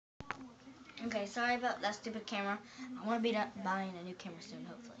Okay, sorry about that stupid camera. I want to be buying a new camera soon,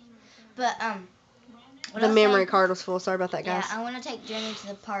 hopefully. But the memory card was full. Sorry about that, guys. Yeah, I want to take Jenny to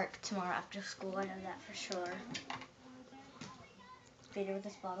the park tomorrow after school. I know that for sure. Feed her with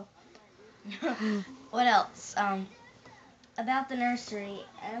this bottle. What else? About the nursery,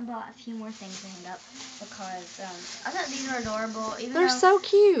 I bought a few more things to hang up because I thought these were adorable. They're so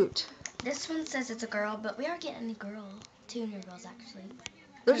cute. This one says it's a girl, but we are getting a girl. 2 new girls, actually.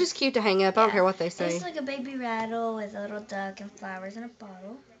 They're just cute to hang up. I don't care what they say. It's like a baby rattle with a little duck and flowers in a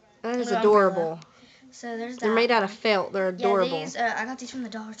bottle. That is adorable. So there's that. They're made out of felt. They're adorable. Yeah, these I got these from the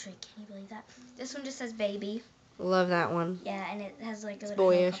Dollar Tree. Can you believe that? This one just says baby. Love that one. Yeah, and it has like a it's little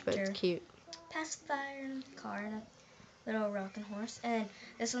boyish, but it's cute. Pacifier and a car and a little rocking horse. And then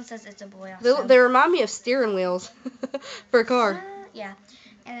this one says it's a boy also. They remind me of steering wheels for a car. Yeah.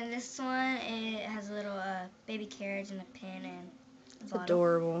 And then this one, it has a little baby carriage and a pin and a bottle.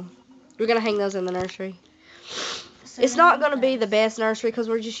 Adorable. We're going to hang those in the nursery. So it's not going to be the best nursery because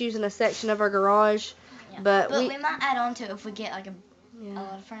we're just using a section of our garage. Yeah. But we might add on to it if we get like a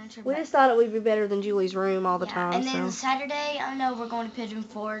lot of furniture. We just thought it would be better than Julie's room all the time. And then Saturday, I know we're going to Pigeon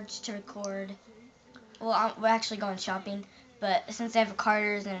Forge to record. Well, we're actually going shopping. But since they have a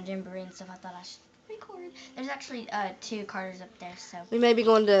Carter's and a Jamboree and stuff, I thought I should record. There's actually 2 Carters up there. So we may be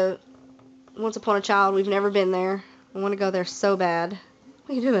going to Once Upon a Child. We've never been there. I want to go there so bad. What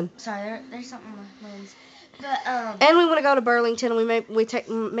are you doing? Sorry, there's something on my lens. But and we want to go to Burlington. We may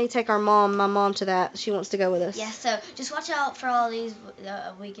take my mom to that. She wants to go with us. Yeah, so just watch out for all these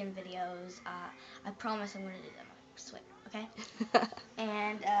weekend videos. I promise I'm gonna do them. I swear, okay?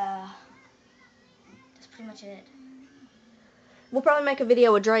 And that's pretty much it. We'll probably make a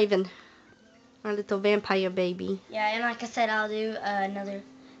video with Draven, our little vampire baby. Yeah, and like I said, I'll do another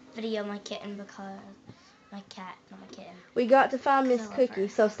video of my kitten because my cat, not my kitten. We got to find Miss Cookie,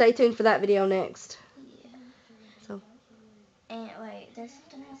 so stay tuned for that video next. And wait, there's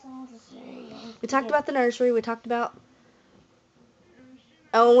something else I want to say. We talked about the nursery. We talked about...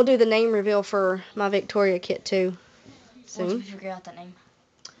 Oh, and we'll do the name reveal for my Victoria kit too. Soon. Once we figure out that name.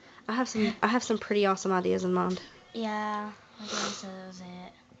 I have some pretty awesome ideas in mind. Yeah, I guess that was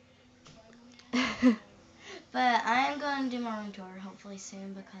it. But I am going to do my room tour hopefully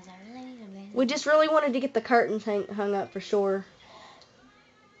soon because I really need to be. We just really wanted to get the curtains hung up for sure.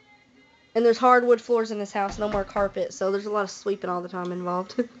 And there's hardwood floors in this house, no more carpet, so there's a lot of sweeping all the time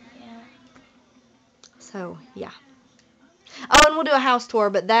involved. Yeah. So, yeah. Oh, and we'll do a house tour,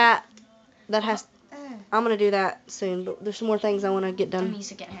 but that has... I'm going to do that soon, but there's some more things I want to get done. I'm used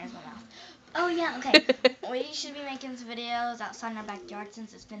to getting hairs in my mouth. Oh, yeah, okay. We should be making some videos outside in our backyard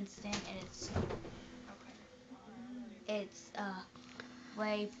since it's fenced in, and it's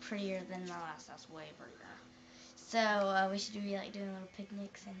way prettier than the last house, way prettier. So we should be like doing little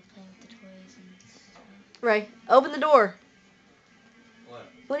picnics and playing with the toys and stuff. Ray, open the door. What?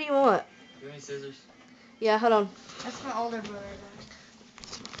 What do you want? You want any scissors? Yeah, hold on. That's my older brother.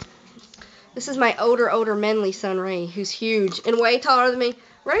 This is my older manly son, Ray, who's huge and way taller than me.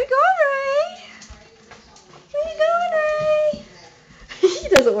 Where you going, Ray? Where you going, Ray? He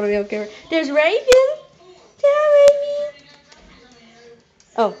doesn't want to be on camera. There's Raven. Yeah, Raven.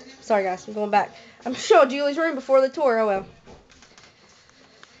 Oh, sorry, guys. I'm going back. I'm showing Julie's room before the tour. Oh, well.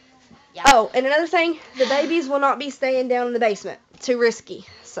 Yeah. Oh, and another thing, the babies will not be staying down in the basement. Too risky.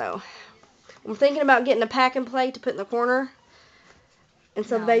 So, I'm thinking about getting a pack and play to put in the corner. And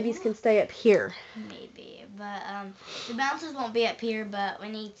so the babies can stay up here. Maybe. But the bouncers won't be up here, but we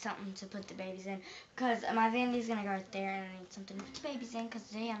need something to put the babies in. Because my vandy's going to go right there, and I need something to put the babies in because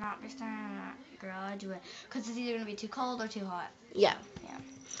they are not staying in that garage. Because it's either going to be too cold or too hot. Yeah. Yeah.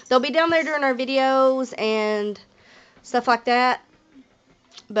 They'll be down there during our videos and stuff like that.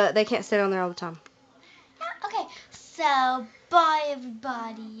 But they can't stay down there all the time. Okay, so bye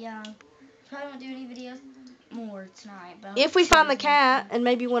everybody. Probably won't do any videos more tonight. But if we find the cat and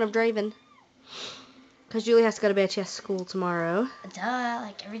maybe one of Draven. Because Julie has to go to bed. She has school tomorrow. Duh,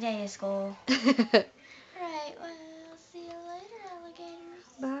 like every day is school. Alright, well, see you later, alligators.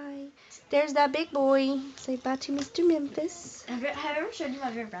 Bye. There's that big boy. Say bye to Mr. Memphis. Have I ever showed you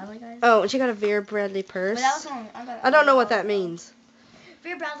my Vera Bradley, guys? Oh, and she got a Vera Bradley purse. But that was wrong. I don't know what that means.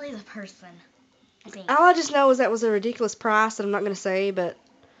 Vera Bradley is a person, I think. All I just know is that was a ridiculous price that I'm not going to say, but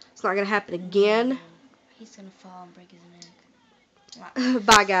it's not going to happen again. He's going to fall and break his neck.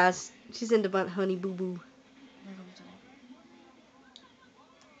 Bye, guys. She's into Bunt Honey Boo Boo.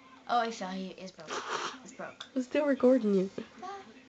 Oh, he fell. He is broke. He's broke. I'm still recording you. Bye.